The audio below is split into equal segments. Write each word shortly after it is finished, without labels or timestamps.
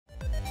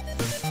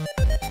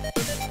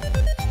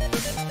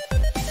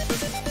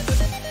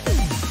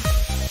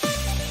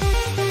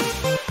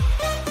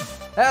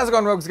How's it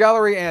going, Rogues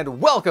Gallery, and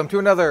welcome to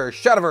another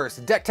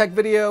Shadowverse deck tech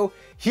video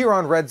here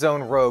on Red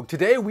Zone Rogue.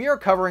 Today we are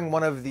covering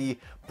one of the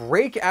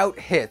breakout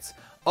hits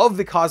of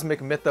the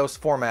Cosmic Mythos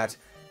format,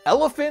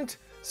 Elephant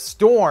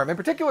Storm. In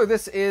particular,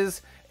 this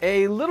is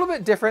a little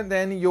bit different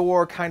than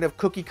your kind of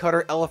cookie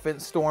cutter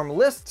Elephant Storm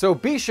list, so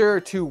be sure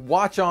to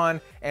watch on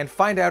and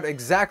find out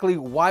exactly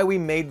why we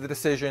made the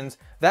decisions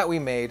that we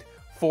made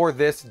for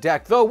this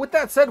deck. Though, with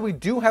that said, we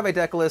do have a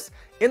deck list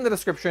in the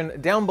description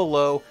down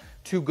below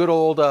to good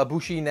old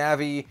Bushi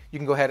Navi. You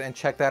can go ahead and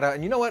check that out.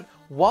 And you know what?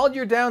 While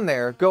you're down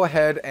there, go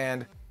ahead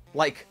and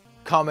like,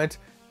 comment,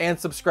 and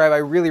subscribe. I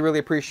really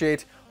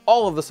appreciate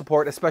all of the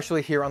support,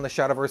 especially here on the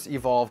Shadowverse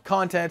Evolve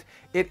content.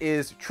 It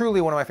is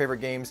truly one of my favorite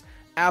games.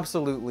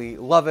 Absolutely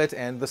love it,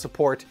 and the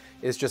support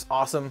is just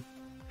awesome.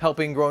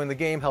 Helping growing the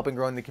game, helping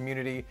growing the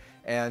community,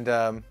 and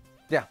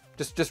yeah,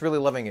 just really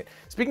loving it.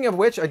 Speaking of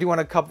which, I do want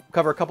to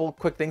cover a couple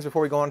quick things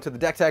before we go on to the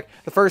deck tech.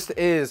 The first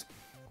is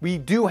we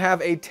do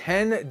have a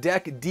 10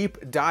 deck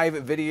deep dive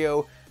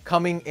video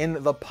coming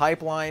in the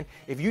pipeline.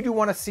 If you do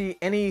want to see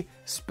any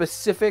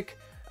specific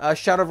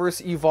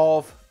Shadowverse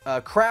Evolve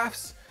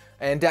crafts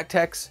and deck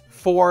techs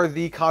for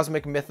the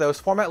Cosmic Mythos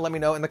format, let me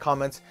know in the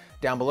comments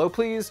down below,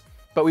 please.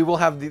 But we will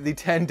have the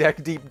 10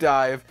 deck deep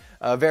dive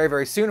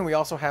very soon, and we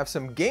also have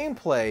some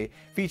gameplay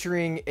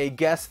featuring a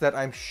guest that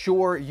I'm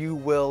sure you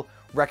will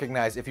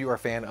recognize if you are a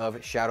fan of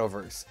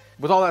Shadowverse.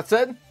 With all that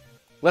said,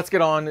 let's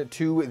get on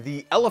to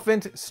the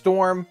Elephant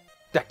Storm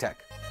deck tech.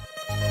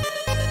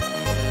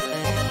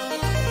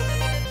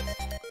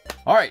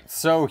 All right,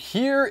 so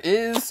here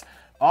is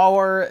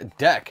our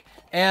deck.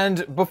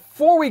 And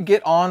before we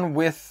get on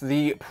with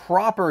the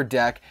proper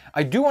deck,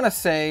 I do want to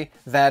say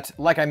that,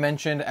 like I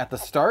mentioned at the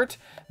start,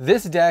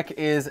 this deck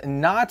is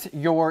not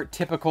your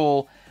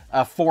typical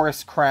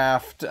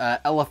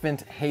Forestcraft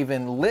Elephant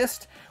Haven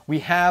list. We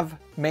have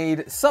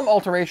made some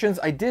alterations.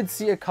 I did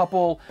see a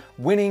couple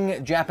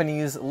winning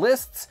Japanese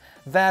lists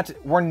that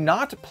were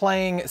not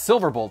playing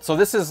Silverbolt. So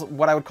this is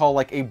what I would call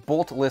like a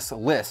boltless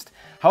list.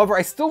 However,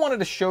 I still wanted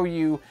to show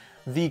you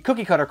the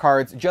cookie cutter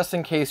cards just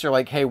in case you're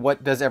like, hey,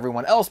 what does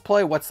everyone else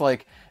play? What's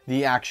like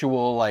the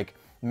actual like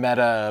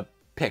meta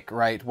pick,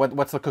 right?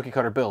 What's the cookie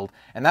cutter build?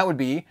 And that would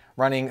be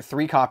running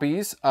 3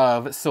 copies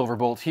of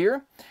Silverbolt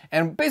here.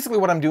 And basically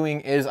what I'm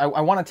doing is I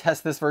want to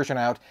test this version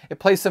out. It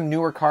plays some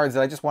newer cards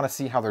that I just want to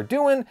see how they're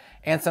doing.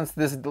 And since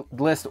this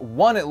list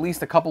won at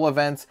least a couple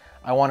events,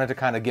 I wanted to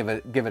kind of give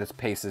it its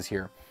paces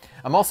here.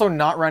 I'm also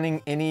not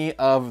running any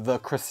of the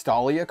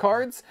Crystalia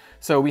cards.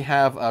 So we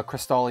have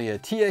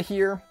Crystalia Tia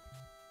here.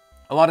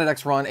 A lot of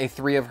decks run a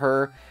 3 of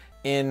her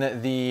in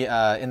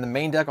the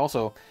main deck.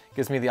 Also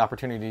gives me the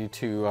opportunity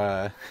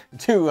to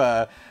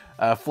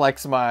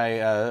flex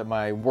my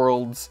my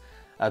Worlds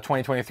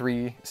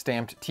 2023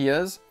 stamped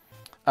Tias,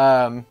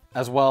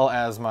 as well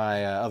as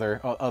my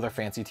other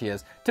fancy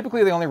Tias.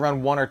 Typically, they only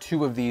run 1 or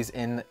 2 of these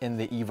in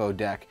the Evo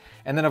deck,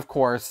 and then of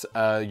course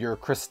your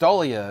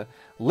Crystalia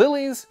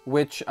Lilies,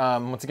 which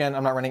once again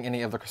I'm not running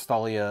any of the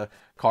Crystalia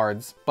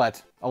cards,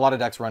 but a lot of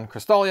decks run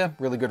Crystalia,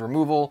 really good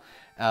removal.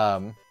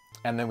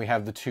 And then we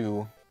have the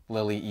 2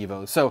 Lily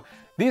Evos. So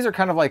these are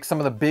kind of like some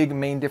of the big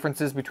main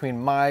differences between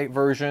my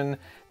version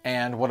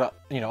and what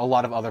a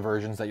lot of other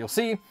versions that you'll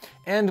see.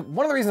 And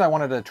one of the reasons I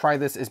wanted to try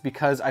this is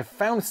because I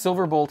found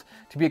Silverbolt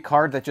to be a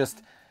card that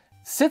just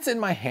sits in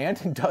my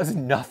hand and does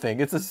nothing.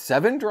 It's a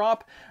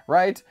 7-drop,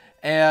 right?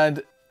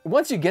 And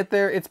once you get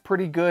there, it's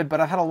pretty good. But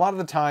I've had a lot of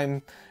the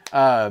time,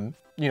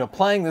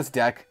 playing this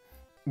deck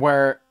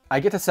where I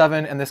get to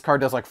 7 and this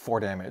card does like 4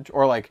 damage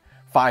or like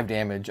 5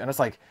 damage, and it's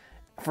like,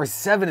 for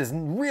 7 is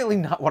really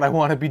not what I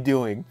want to be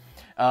doing.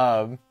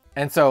 And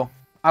so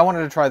I wanted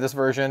to try this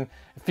version.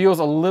 It feels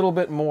a little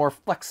bit more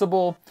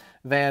flexible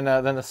than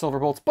the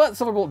Silverbolts, but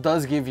Silverbolt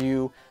does give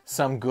you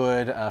some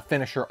good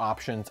finisher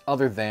options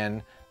other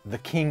than the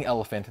King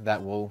Elephant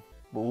that we'll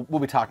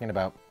be talking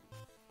about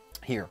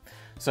here.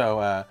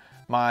 So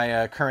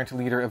my current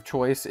leader of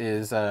choice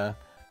is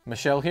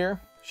Michelle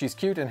here. She's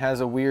cute and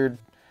has a weird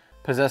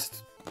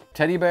possessed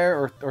teddy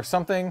bear or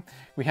something.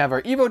 We have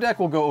our Evo deck.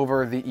 We'll go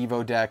over the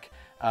Evo deck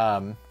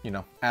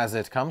as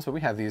it comes, but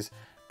we have these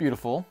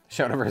beautiful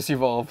Shadowverse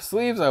Evolve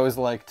sleeves. I always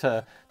like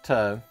to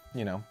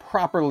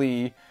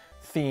properly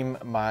theme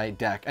my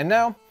deck. And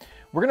now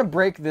we're gonna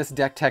break this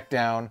deck tech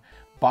down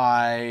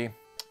by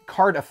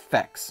card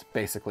effects,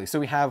 basically. So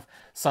we have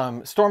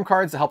some storm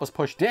cards that help us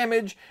push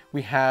damage.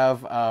 We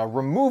have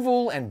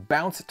removal and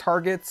bounce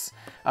targets.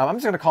 I'm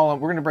just gonna call them,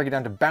 we're gonna break it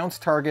down to bounce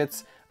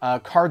targets,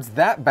 cards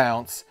that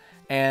bounce,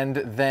 and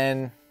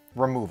then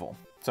removal.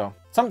 So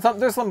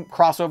there's some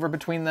crossover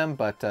between them,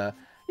 but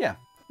yeah,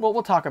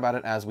 we'll talk about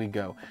it as we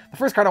go. The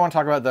first card I want to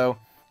talk about, though,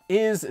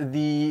 is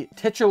the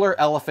titular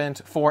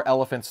elephant for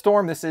Elephant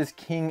Storm. This is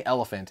King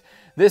Elephant.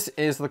 This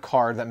is the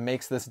card that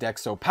makes this deck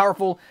so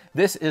powerful.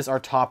 This is our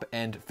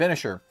top-end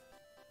finisher.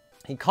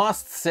 He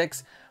costs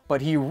 6,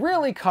 but he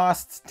really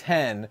costs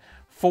 10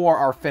 for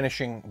our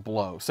finishing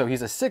blow. So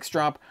he's a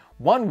 6-drop,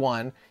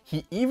 1/1.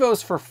 He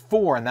evos for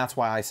 4, and that's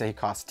why I say he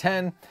costs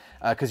 10,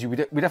 because we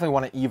definitely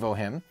want to evo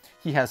him.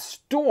 He has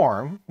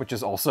Storm, which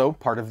is also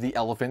part of the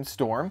Elephant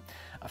Storm.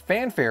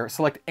 Fanfare,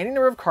 select any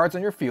number of cards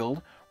on your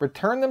field,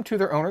 return them to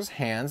their owner's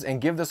hands,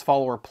 and give this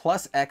follower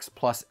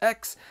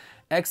 +X+X.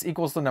 X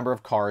equals the number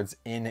of cards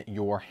in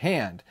your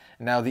hand.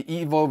 Now the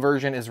Evo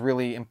version is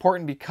really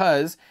important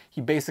because he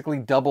basically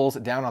doubles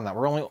down on that.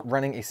 We're only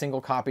running a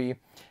single copy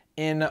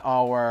in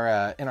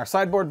our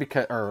sideboard,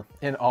 because, or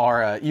in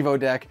our Evo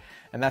deck,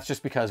 and that's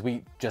just because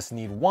we just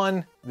need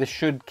one. This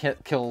should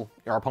kill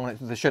our opponent.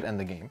 This should end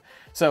the game.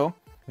 So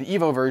the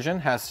Evo version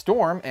has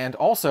Storm, and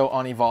also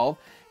on Evolve,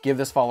 give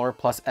this follower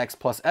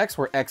 +X+X,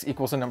 where X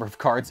equals the number of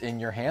cards in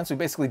your hand. So he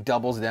basically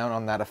doubles down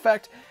on that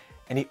effect,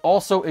 and he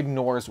also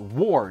ignores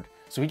Ward.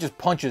 So he just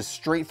punches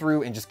straight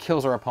through and just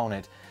kills our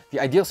opponent. The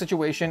ideal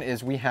situation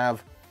is we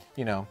have,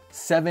 you know,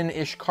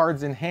 7-ish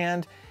cards in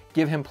hand.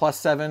 Give him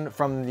 +7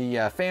 from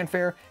the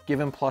Fanfare. Give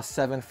him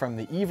 +7 from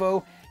the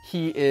Evo.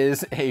 He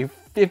is a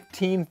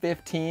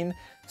 15/15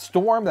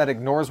 Storm that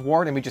ignores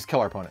Ward, and we just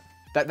kill our opponent.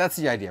 That's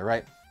the idea,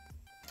 right?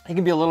 He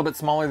can be a little bit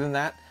smaller than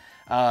that.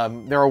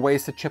 There are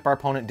ways to chip our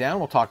opponent down.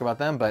 We'll talk about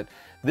them, but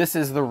this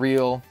is the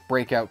real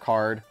breakout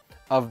card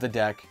of the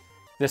deck.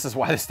 This is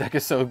why this deck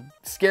is so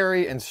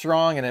scary and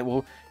strong, and it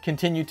will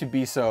continue to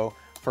be so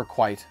for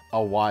quite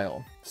a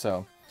while.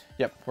 So,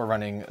 yep, we're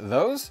running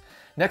those.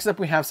 Next up,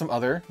 we have some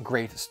other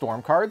great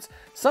Storm cards.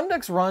 Some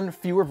decks run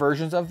fewer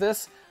versions of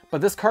this, but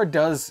this card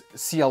does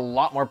see a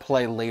lot more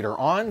play later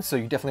on, so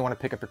you definitely want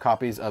to pick up your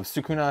copies of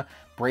Sukuna,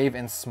 Brave,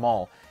 and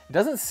Small. It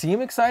doesn't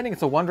seem exciting.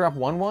 It's a 1-drop,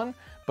 1/1,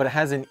 but it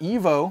has an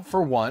Evo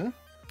for 1,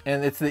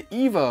 and it's the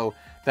Evo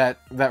that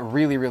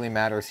really, really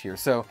matters here.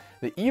 So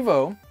the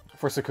Evo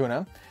for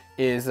Sukuna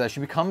is she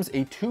becomes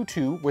a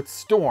 2/2 with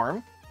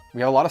Storm.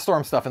 We have a lot of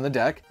Storm stuff in the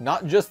deck,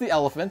 not just the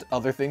Elephant,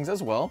 other things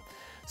as well.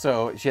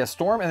 So she has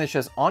Storm, and then she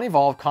has on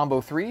Evolve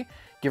combo 3,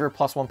 give her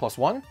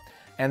 +1/+1.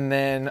 And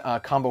then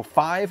combo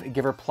 5,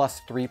 give her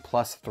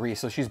 +3/+3.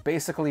 So she's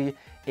basically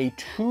a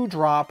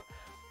 2-drop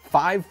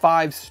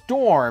 5/5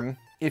 Storm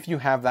if you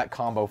have that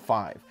combo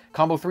 5.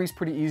 Combo 3 is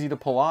pretty easy to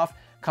pull off.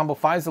 Combo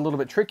 5 is a little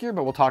bit trickier,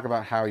 but we'll talk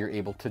about how you're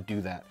able to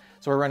do that.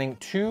 So we're running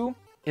 2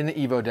 in the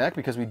Evo deck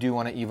because we do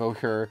want to Evo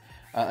her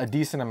a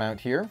decent amount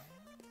here.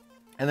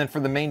 And then for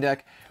the main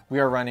deck, we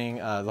are running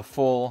the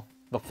full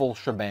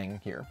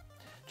shebang here,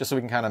 just so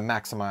we can kind of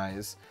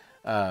maximize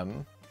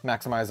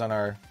on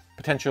our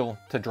potential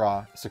to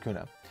draw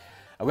Sukuna.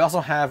 We also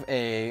have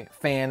a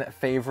fan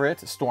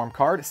favorite Storm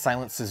card,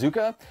 Silent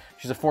Suzuka.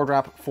 She's a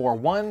 4-drop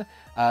 4/1.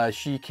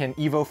 She can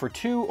Evo for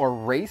 2 or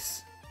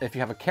race if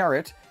you have a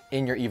carrot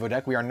in your Evo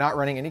deck. We are not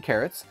running any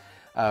carrots.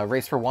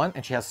 Race for 1,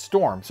 and she has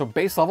Storm. So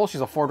base level,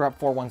 she's a 4-drop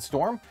 4/1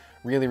 Storm.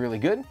 Really, really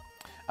good.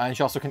 And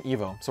she also can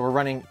Evo. So we're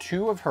running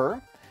 2 of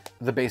her,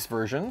 the base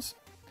versions.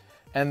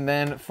 And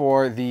then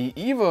for the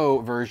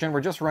Evo version,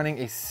 we're just running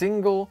a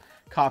single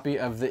copy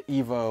of the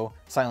Evo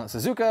Silent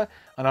Suzuka.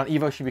 And on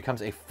Evo, she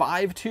becomes a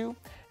 5/2.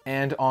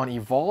 And on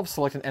Evolve,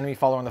 select an enemy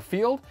follower on the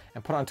field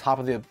and put it on top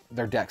of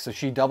their deck. So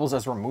she doubles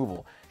as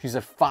removal. She's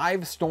a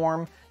 5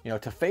 Storm, you know,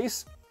 to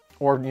face,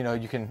 or, you know,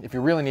 you can, if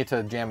you really need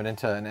to jam it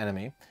into an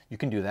enemy, you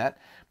can do that.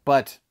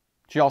 But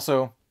she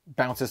also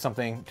bounces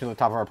something to the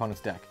top of our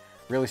opponent's deck.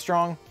 Really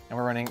strong, and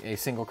we're running a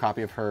single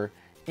copy of her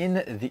in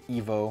the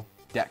Evo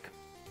deck.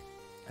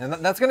 And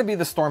that's going to be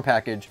the Storm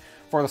package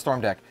for the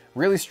Storm deck.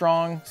 Really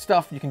strong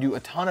stuff. You can do a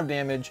ton of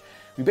damage.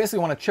 We basically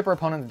want to chip our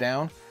opponents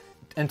down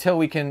until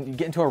we can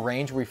get into a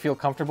range where we feel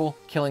comfortable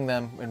killing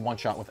them in one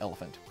shot with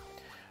Elephant.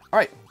 All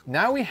right,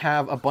 now we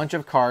have a bunch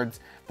of cards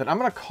that I'm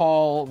going to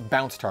call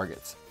bounce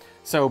targets.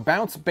 So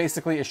bounce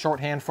basically is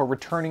shorthand for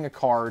returning a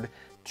card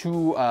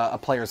to a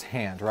player's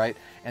hand, right?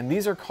 And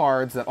these are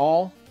cards that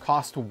all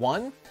cost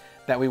 1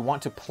 that we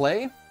want to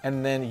play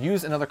and then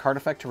use another card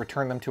effect to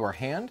return them to our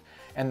hand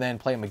and then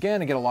play them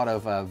again and get a lot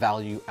of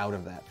value out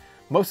of that.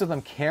 Most of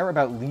them care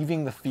about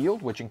leaving the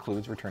field, which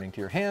includes returning to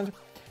your hand.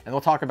 And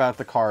we'll talk about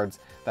the cards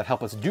that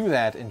help us do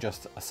that in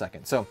just a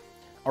second. So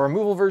our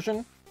removal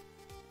version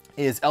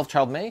is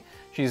Elfchild May.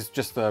 She's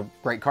just a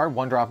great card,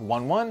 1-drop,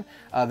 1/1.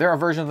 There are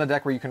versions of the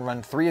deck where you can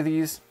run 3 of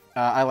these.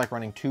 I like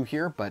running 2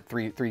 here, but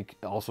 3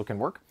 also can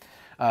work.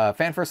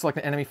 Fanfare, select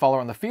an enemy follower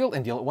on the field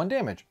and deal it 1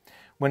 damage.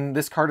 When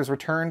this card is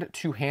returned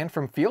to hand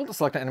from field,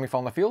 select an enemy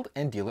follower on the field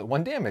and deal it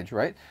 1 damage,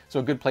 right? So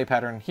a good play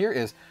pattern here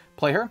is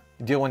play her,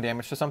 deal 1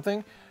 damage to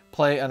something,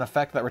 play an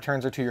effect that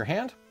returns her to your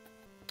hand,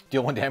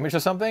 deal 1 damage to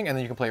something, and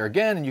then you can play her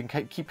again, and you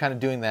can keep kind of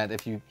doing that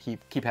if you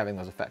keep having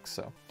those effects.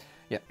 So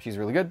yeah, she's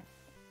really good.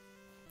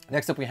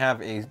 Next up, we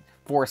have a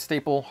Forest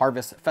Staple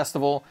Harvest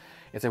Festival.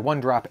 It's a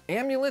 1-drop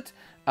amulet.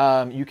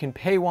 You can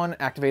pay 1,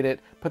 activate it,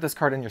 put this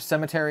card in your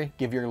cemetery,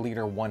 give your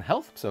leader 1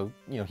 health, so,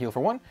 you know, heal for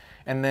 1.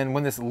 And then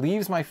when this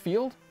leaves my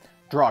field,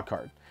 draw a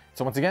card.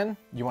 So once again,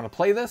 you want to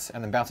play this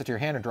and then bounce it to your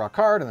hand and draw a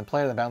card, and then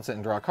play it and bounce it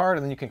and draw a card,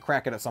 and then you can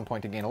crack it at some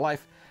point to gain a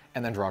life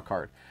and then draw a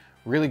card.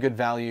 Really good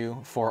value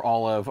for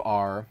all of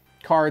our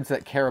cards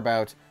that care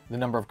about the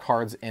number of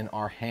cards in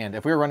our hand.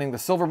 If we were running the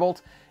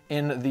Silverbolt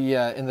in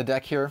the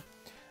deck here,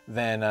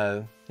 then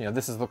you know,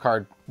 this is the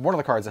card, one of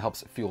the cards that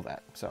helps fuel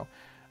that. So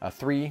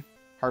 3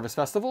 Harvest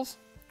Festivals,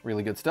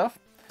 really good stuff.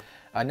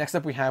 Next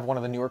up we have one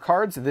of the newer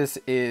cards. This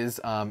is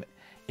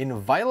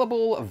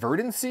Inviolable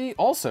Verdancy,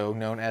 also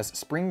known as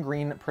Spring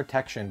Green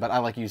Protection, but I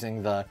like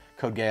using the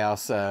Code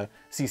Geass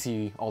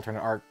CC alternate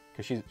art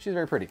because she's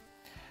very pretty.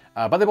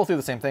 But they both do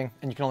the same thing,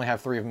 and you can only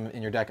have 3 of them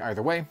in your deck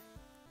either way.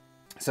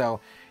 So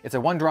it's a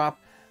 1-drop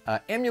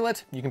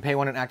amulet. You can pay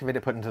 1 and activate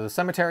it, put it into the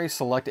cemetery,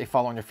 select a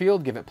follow on your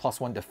field, give it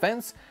 +1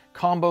 defense,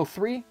 combo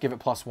 3, give it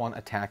 +1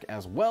 attack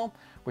as well,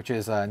 which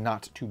is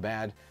not too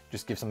bad.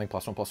 Just give something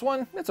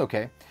 +1/+1, it's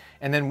okay.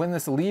 And then when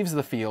this leaves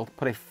the field,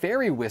 put a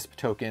Fairy Wisp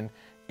token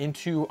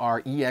into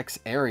our EX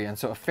area. And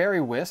so a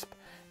Fairy Wisp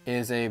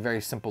is a very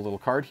simple little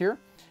card here.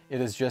 It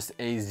is just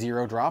a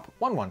 0-drop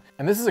 1/1.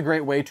 And this is a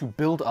great way to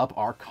build up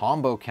our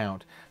combo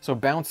count. So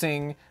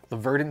bouncing the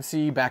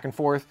Verdancy back and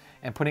forth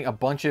and putting a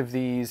bunch of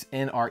these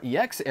in our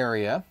EX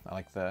area, I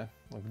like the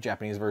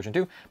Japanese version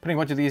too, putting a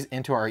bunch of these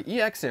into our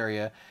EX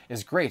area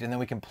is great. And then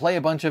we can play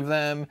a bunch of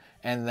them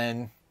and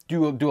then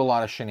do a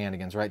lot of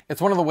shenanigans, right?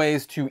 It's one of the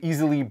ways to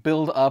easily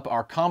build up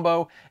our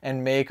combo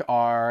and make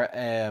our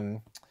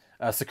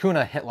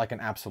Sakuna hit like an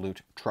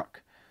absolute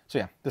truck. So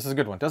yeah, this is a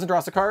good one. Doesn't draw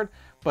us a card,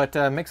 but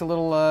makes a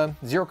little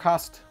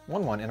 0-cost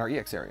 1/1 in our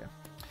EX area.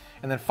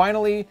 And then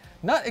finally,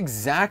 not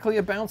exactly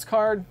a bounce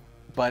card,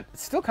 but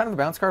still kind of a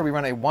bounce card. We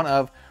run a 1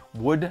 of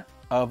Wood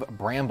of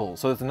Bramble.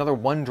 So it's another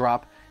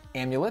 1-drop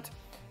amulet.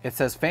 It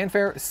says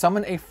Fanfare,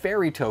 summon a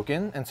fairy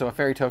token. And so a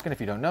fairy token,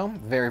 if you don't know,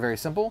 very, very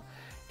simple,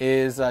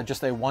 is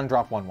just a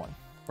 1-drop 1/1,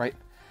 right?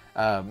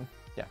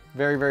 Yeah,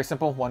 very, very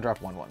simple, 1-drop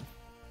 1/1.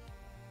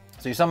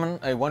 So you summon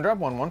a 1-drop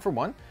 1/1 for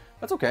 1.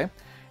 That's okay.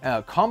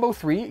 Combo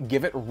 3,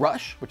 give it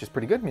Rush, which is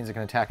pretty good, means it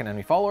can attack an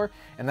enemy follower.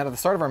 And then at the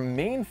start of our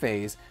main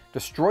phase,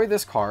 destroy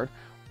this card.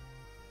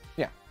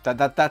 Yeah,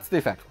 that's the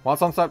effect. While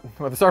it's on at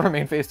the start of our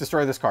main phase,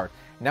 destroy this card.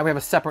 Now we have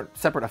a separate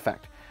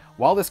effect.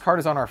 While this card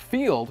is on our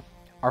field,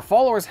 our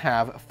followers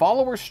have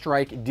Follower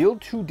Strike, deal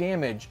 2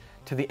 damage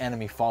to the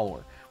enemy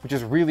follower, which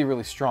is really,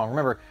 really strong.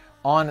 Remember,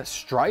 on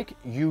Strike,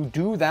 you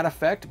do that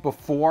effect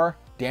before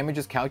damage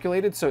is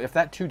calculated. So if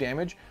that 2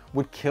 damage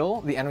would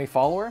kill the enemy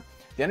follower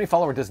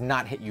does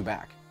not hit you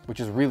back, which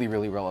is really,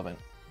 really relevant.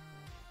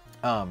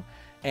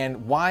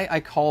 And why I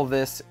call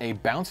this a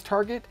bounce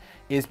target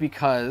is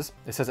because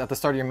it says at the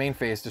start of your main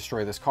phase,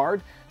 destroy this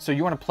card. So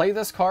you want to play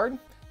this card,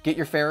 get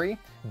your fairy,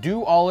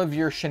 do all of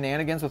your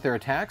shenanigans with their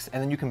attacks,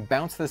 and then you can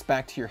bounce this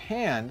back to your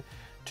hand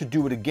to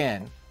do it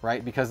again,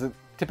 right? Because it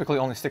typically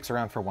only sticks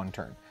around for 1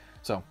 turn.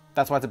 So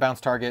that's why it's a bounce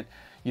target.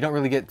 You don't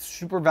really get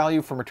super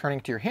value from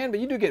returning to your hand,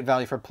 but you do get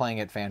value for playing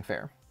it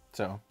Fanfare.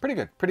 So pretty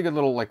good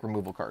little like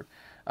removal card.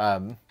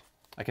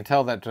 I can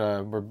tell that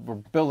we're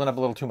building up a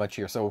little too much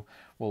here, so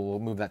we'll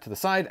move that to the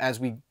side as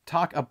we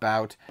talk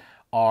about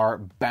our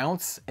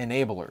bounce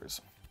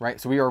enablers,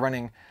 right? So we are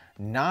running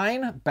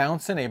 9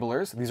 bounce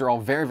enablers. These are all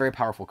very, very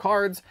powerful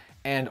cards,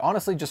 and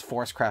honestly just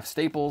Forestcraft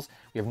staples.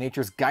 We have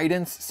Nature's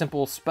Guidance,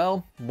 simple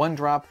spell,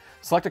 1-drop,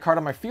 select a card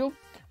on my field,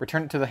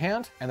 return it to the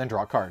hand, and then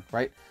draw a card,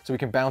 right? So we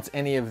can bounce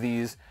any of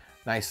these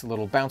nice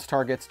little bounce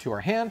targets to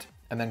our hand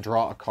and then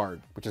draw a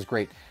card, which is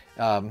great.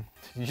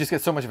 You just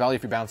get so much value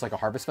if you bounce like a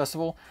Harvest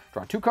Festival.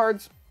 Draw 2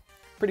 cards,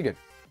 pretty good.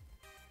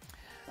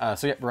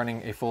 So yeah, we're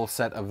running a full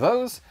set of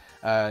those.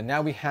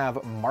 Now we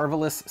have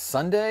Marvelous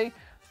Sunday,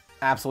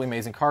 absolutely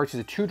amazing card. She's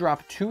a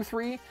 2-drop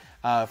 2/3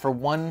 for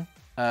 1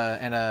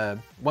 and a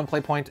 1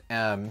 play point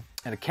and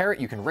a carrot.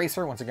 You can race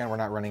her. Once again, we're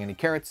not running any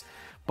carrots.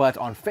 But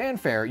on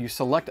Fanfare, you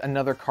select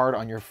another card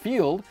on your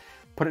field,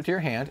 put it to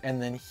your hand,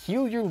 and then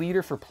heal your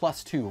leader for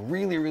 +2.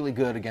 Really, really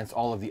good against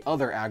all of the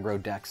other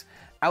aggro decks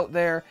out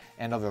there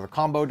and other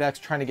combo decks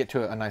trying to get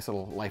to a nice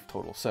little life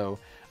total. So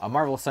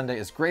Marvelous Sunday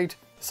is great.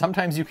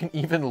 Sometimes you can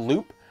even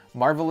loop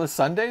Marvelous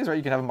Sundays, right?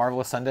 You can have a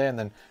Marvelous Sunday and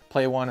then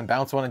play one and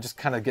bounce one and just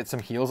kind of get some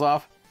heals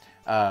off.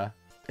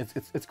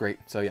 It's great.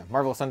 So yeah,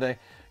 Marvelous Sunday,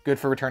 good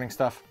for returning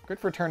stuff, good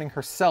for returning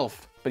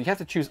herself, but you have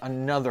to choose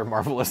another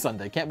Marvelous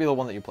Sunday. Can't be the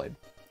one that you played.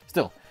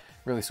 Still,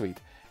 really sweet.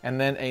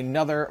 And then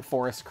another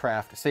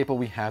Forestcraft staple,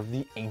 we have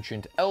the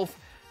Ancient Elf,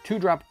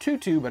 2-drop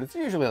 2/2, but it's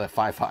usually like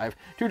 5/5.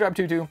 2-drop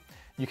 2/2.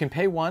 You can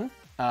pay 1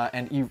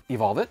 and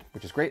evolve it,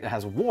 which is great. It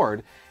has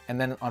Ward, and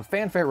then on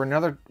Fanfare,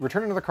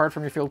 return another card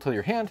from your field to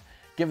your hand.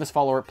 Give this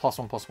follower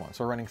 +1/+1.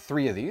 So we're running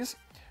 3 of these.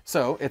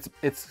 So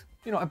it's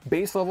you know, at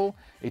base level,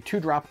 a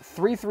 2-drop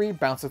 3/3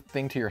 bounce a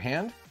thing to your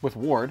hand with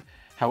Ward.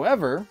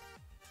 However,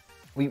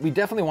 we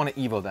definitely want to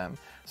Evo them.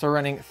 So we're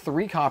running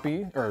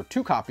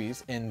 2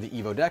 copies in the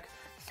Evo deck,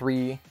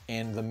 3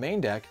 in the main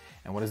deck.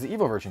 And what does the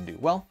Evo version do?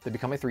 Well, they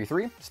become a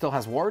 3/3, still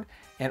has Ward,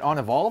 and on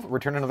Evolve,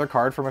 return another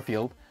card from a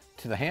field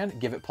to the hand,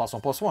 give it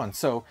 +1/+1.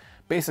 So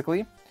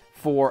basically,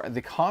 for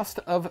the cost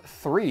of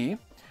 3,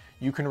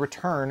 you can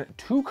return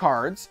 2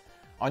 cards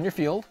on your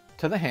field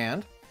to the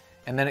hand,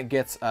 and then it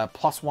gets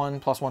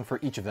 +1/+1 for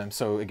each of them.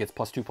 So it gets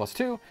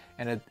 +2/+2,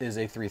 and it is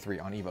a 3/3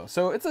 on Evo.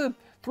 So it's a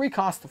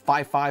 3-cost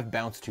 5/5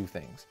 bounce 2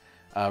 things.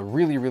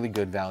 Really, really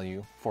good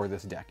value for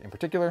this deck in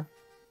particular.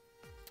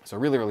 So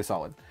really, really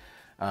solid.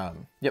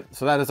 Yep,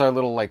 so that is our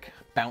little like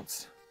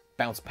bounce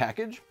bounce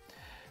package.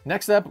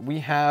 Next up, we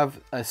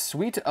have a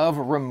suite of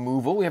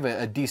removal. We have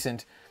a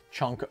decent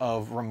chunk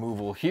of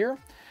removal here.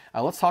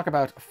 Let's talk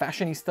about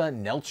Fashionista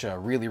Nelcha,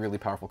 really, really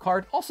powerful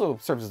card. Also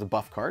serves as a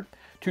buff card.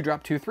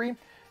 2-drop, 2/3,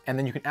 and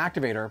then you can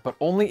activate her, but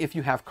only if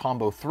you have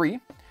combo 3,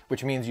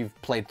 which means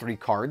you've played 3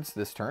 cards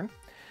this turn.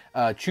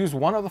 Choose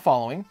one of the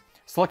following.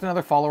 Select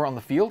another follower on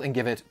the field and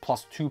give it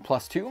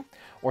 +2/+2,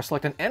 or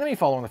select an enemy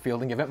follower on the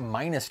field and give it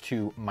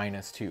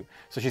 -2/-2.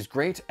 So she's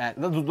great at,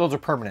 those are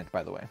permanent,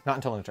 by the way, not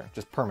until end of turn,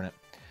 just permanent.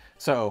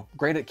 So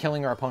great at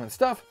killing our opponent's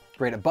stuff,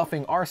 great at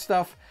buffing our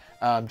stuff.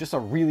 Just a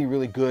really,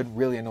 really good,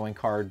 really annoying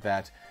card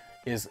that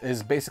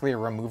is basically a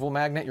removal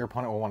magnet. Your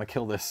opponent will want to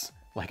kill this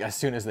like as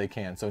soon as they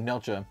can. So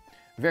Nelcha,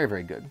 very,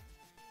 very good.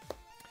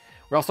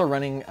 We're also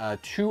running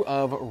 2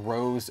 of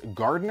Rose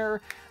Gardener.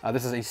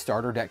 This is a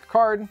starter deck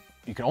card.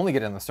 You can only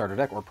get it in the starter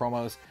deck or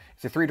promos.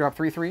 It's a 3-drop,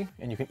 3/3,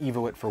 and you can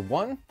evo it for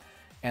 1.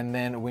 And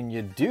then when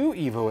you do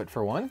evo it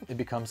for 1, it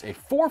becomes a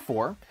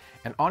 4/4.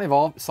 And on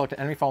evolve, select an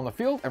enemy follower on the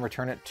field and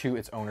return it to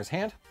its owner's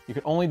hand. You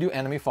can only do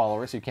enemy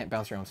followers, so you can't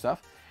bounce your own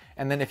stuff.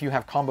 And then if you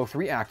have combo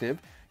 3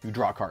 active, you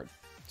draw a card.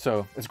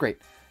 So it's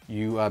great.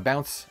 You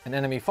bounce an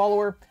enemy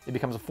follower, it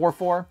becomes a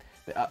 4/4.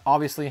 It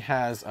obviously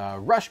has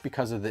rush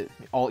because of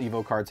all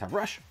Evo cards have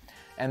rush.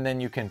 And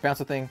then you can bounce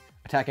a thing,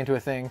 attack into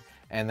a thing,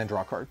 and then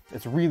draw a card.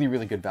 It's really,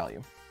 really good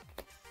value.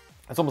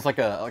 It's almost like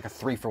a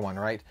 3-for-1,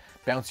 right?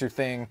 Bounce your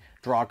thing,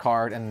 draw a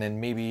card, and then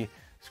maybe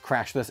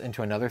crash this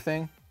into another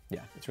thing.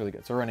 Yeah, it's really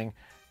good. So we're running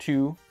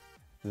 2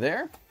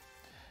 there.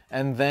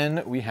 And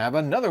then we have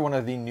another one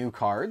of the new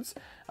cards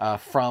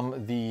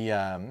from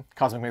the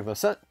Cosmic Mythos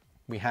set.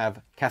 We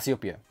have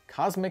Cassiopeia,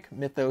 Cosmic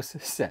Mythos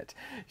set.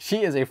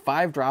 She is a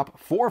 5-drop,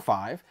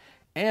 4/5,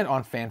 and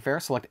on Fanfare,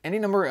 select any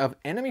number of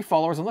enemy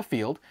followers on the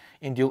field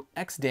and deal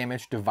X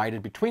damage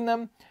divided between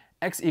them.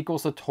 X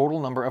equals the total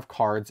number of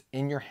cards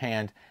in your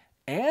hand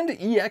and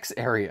EX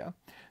area.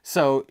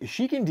 So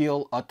she can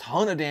deal a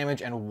ton of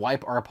damage and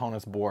wipe our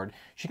opponent's board.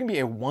 She can be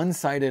a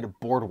one-sided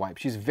board wipe.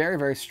 She's very,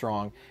 very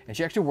strong, and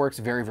she actually works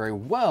very, very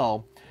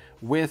well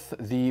with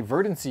the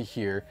Verdancy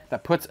here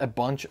that puts a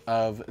bunch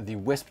of the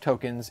Wisp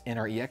tokens in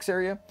our EX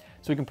area.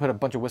 So we can put a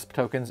bunch of Wisp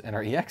tokens in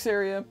our EX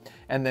area,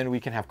 and then we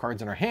can have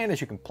cards in our hand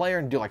as you can play her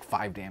and do like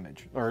 5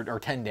 damage or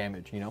 10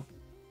 damage, you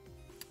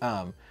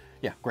know?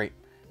 Yeah, great.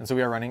 And so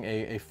we are running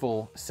a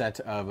full set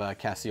of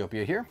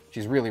Cassiopeia here.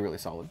 She's really, really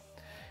solid.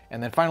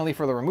 And then finally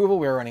for the removal,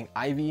 we are running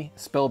Ivy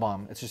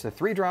Spellbomb. It's just a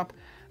 3-drop.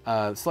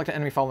 Select an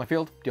enemy follower on the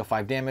field, deal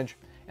 5 damage.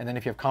 And then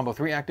if you have combo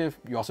 3 active,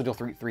 you also deal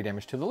 3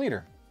 damage to the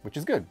leader, which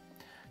is good.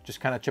 Just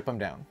kind of chip them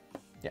down.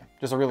 Yeah,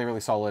 just a really, really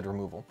solid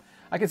removal.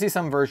 I can see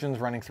some versions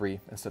running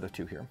 3 instead of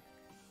 2 here.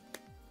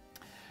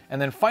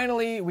 And then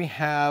finally, we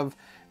have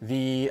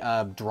the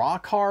draw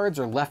cards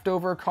or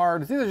leftover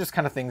cards. These are just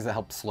kind of things that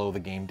help slow the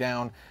game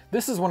down.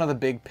 This is one of the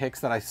big picks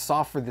that I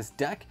saw for this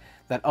deck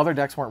that other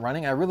decks weren't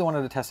running. I really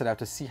wanted to test it out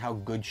to see how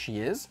good she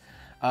is.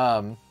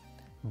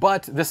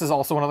 But this is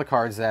also one of the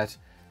cards that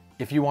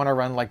if you want to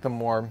run like the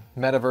more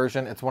meta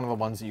version, it's one of the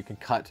ones that you can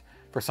cut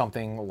for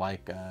something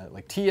like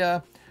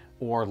Tia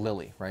or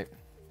Lily, right?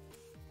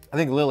 I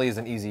think Lily is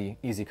an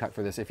easy cut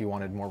for this if you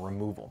wanted more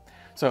removal.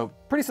 So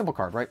pretty simple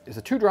card, right? It's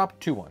a 2-drop,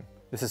 2/1.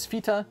 This is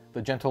Fita,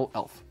 the Gentle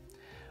Elf.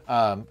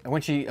 And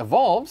when she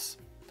evolves,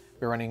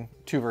 we're running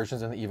 2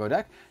 versions in the Evo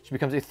deck. She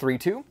becomes a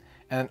 3/2.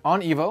 And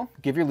on Evo,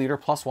 give your leader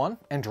 +1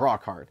 and draw a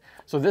card.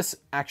 So this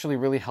actually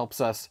really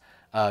helps us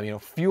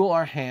fuel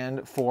our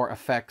hand for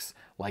effects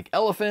like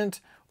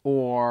Elephant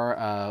or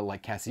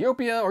like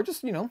Cassiopeia, or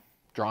just,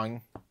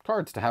 drawing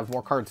cards to have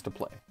more cards to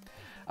play.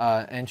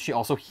 And she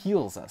also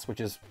heals us,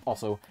 which is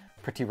also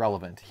pretty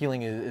relevant.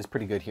 Healing is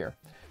pretty good here.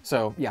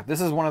 So yeah,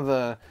 this is one of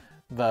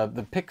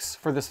the picks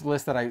for this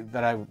list that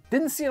I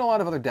didn't see in a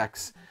lot of other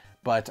decks,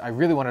 but I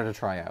really wanted to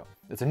try out.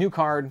 It's a new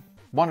card,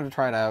 wanted to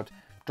try it out.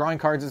 Drawing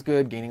cards is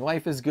good, gaining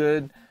life is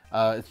good.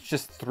 It's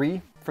just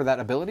 3 for that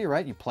ability,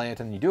 right? You play it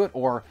and you do it,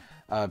 or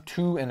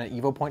 2 and an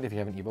Evo point if you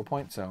have an Evo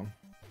point. So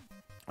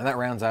and that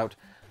rounds out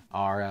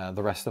our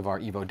the rest of our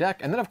Evo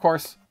deck. And then of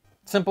course,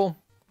 simple,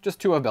 just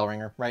 2 of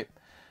Bellringer, right?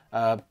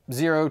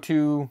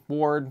 0-2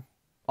 ward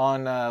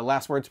on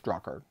last words, draw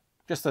card.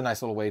 Just a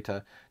nice little way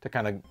to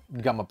kind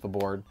of gum up the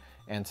board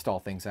and stall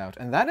things out.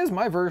 And that is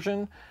my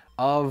version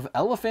of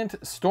Elephant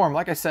Storm.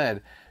 Like I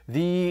said,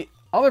 the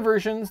other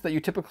versions that you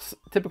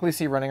typically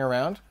see running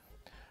around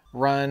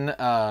run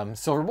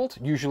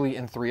Silverbolt, usually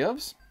in 3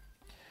 ofs.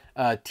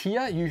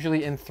 Tia,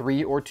 usually in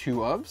 3 or 2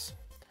 ofs.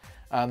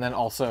 And then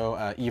also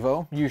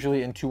Evo,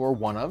 usually in 2 or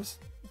 1 ofs.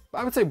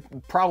 I would say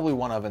probably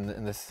 1 of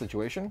in this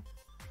situation.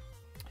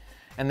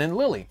 And then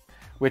Lily,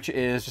 which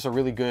is just a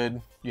really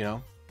good,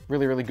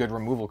 really, really good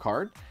removal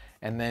card.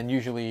 And then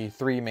usually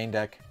 3 main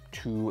deck,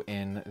 2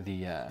 in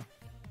the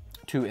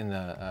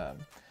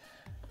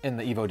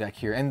Evo deck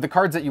here. And the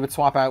cards that you would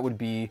swap out would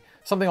be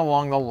something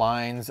along the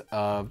lines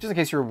of, just in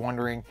case you're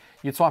wondering,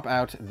 you'd swap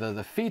out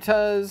the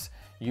Fitas,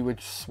 you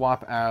would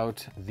swap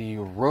out the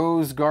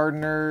Rose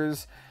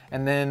Gardeners,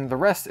 and then the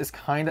rest is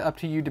kind of up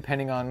to you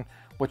depending on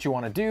what you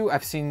want to do.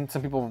 I've seen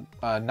some people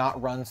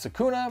not run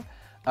Sakuna,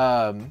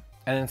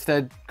 and and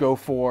instead go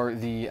for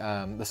the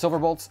silver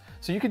bolts.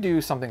 So you could do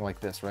something like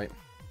this, right?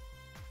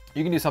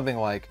 You can do something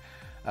like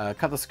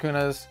cut the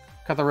Sukunas,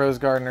 cut the Rose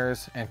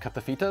Gardeners, and cut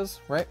the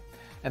Fitas, right?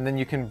 And then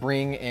you can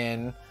bring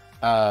in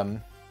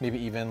maybe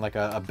even like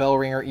a Bell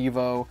Ringer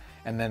Evo,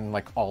 and then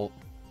like all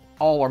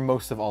or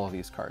most of all of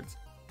these cards.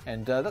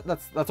 And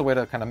that's a way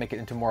to kind of make it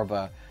into more of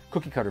a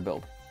cookie cutter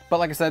build. But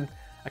like I said,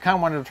 I kind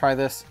of wanted to try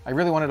this. I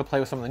really wanted to play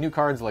with some of the new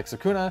cards like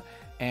Sukuna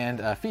and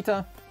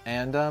Fita,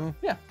 and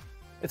yeah,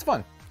 it's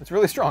fun. It's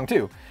really strong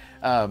too.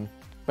 But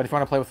if you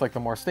want to play with like the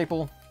more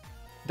staple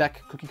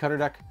deck, cookie cutter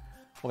deck,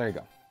 well, there you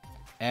go.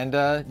 And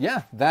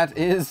yeah, that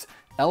is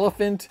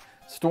Elephant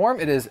Storm.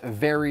 It is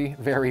very,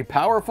 very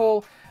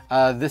powerful.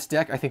 This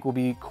deck I think will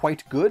be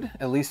quite good,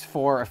 at least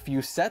for a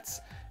few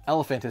sets.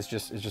 Elephant is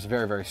just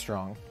very, very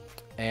strong.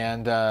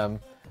 And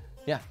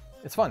yeah,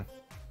 it's fun.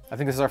 I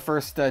think this is our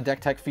first deck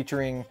tech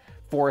featuring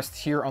Forest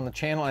here on the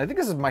channel, and I think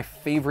this is my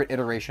favorite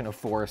iteration of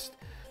Forest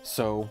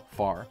so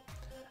far.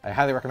 I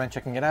highly recommend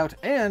checking it out,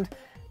 and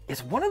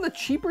it's one of the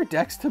cheaper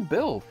decks to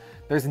build.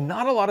 There's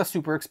not a lot of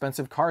super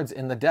expensive cards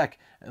in the deck,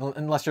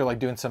 unless you're like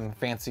doing some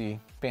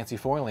fancy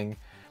foiling,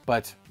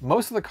 but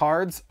most of the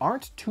cards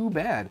aren't too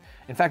bad.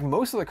 In fact,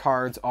 most of the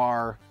cards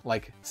are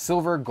like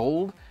silver,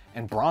 gold,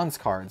 and bronze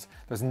cards.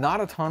 There's not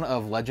a ton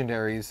of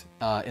legendaries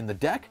in the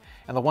deck,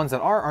 and the ones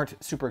that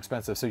aren't super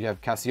expensive. So you have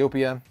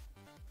Cassiopeia,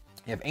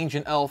 you have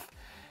Ancient Elf,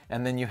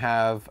 and then you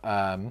have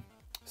Silent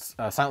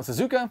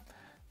Suzuka, and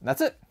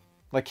that's it.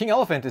 Like King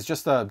Elephant is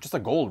just a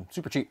gold,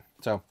 super cheap.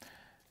 So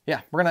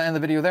yeah, we're gonna end the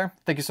video there.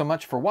 Thank you so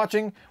much for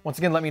watching. Once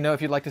again, let me know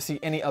if you'd like to see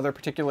any other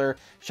particular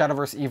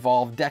Shadowverse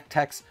Evolve deck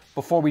techs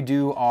before we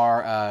do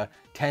our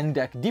 10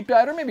 deck deep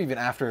dive, or maybe even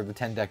after the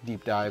 10 deck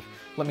deep dive.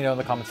 Let me know in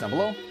the comments down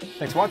below.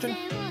 Thanks for watching.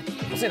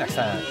 We'll see you next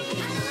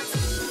time.